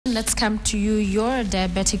Let's come to you. You're a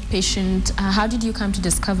diabetic patient. How did you come to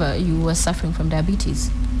discover you were suffering from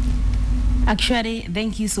diabetes? Actually,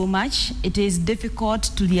 thank you so much. It is difficult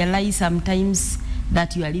to realize sometimes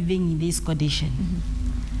that you are living in this condition.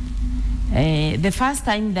 The first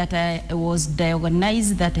time that I was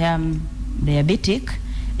diagnosed that I am diabetic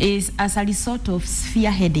is as a result of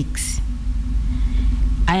severe headaches.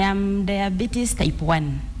 I am diabetes type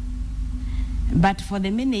 1. But for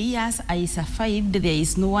the many years I survived, there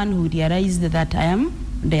is no one who realized that I am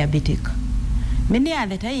diabetic. Many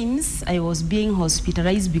other times I was being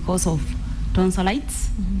hospitalized because of tonsillitis,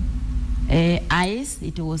 eyes.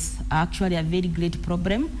 It was actually a very great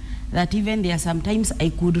problem that even there sometimes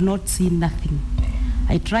I could not see nothing.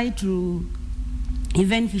 I tried to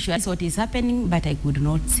even visualize what is happening, but I could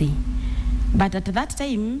not see. But at that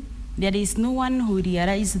time, there is no one who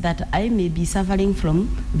realized that I may be suffering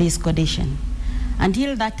from this condition.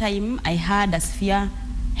 Until that time, I had a severe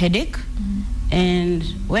headache, and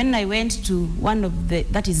when I went to one of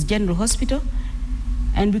that is General Hospital,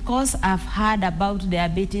 and because I've heard about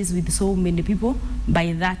diabetes with so many people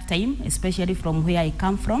by that time, especially from where I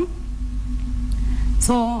come from,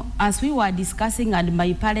 so as we were discussing, and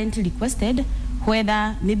my parent requested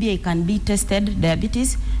whether maybe I can be tested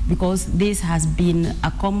diabetes, because this has been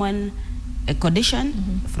a common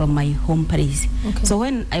condition from my home place. So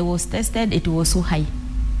when I was tested, it was so high.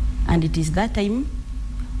 And it is that time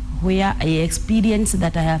where I experienced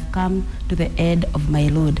that I have come to the end of my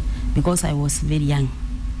load, because I was very young.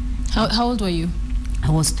 How old were you? I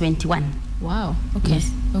was 21. Wow. Okay.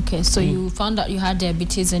 Yes. Okay. So you found out you had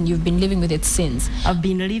diabetes and you've been living with it since. I've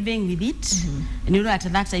been living with it. And you know, at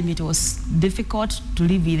that time it was difficult to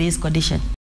live with this condition.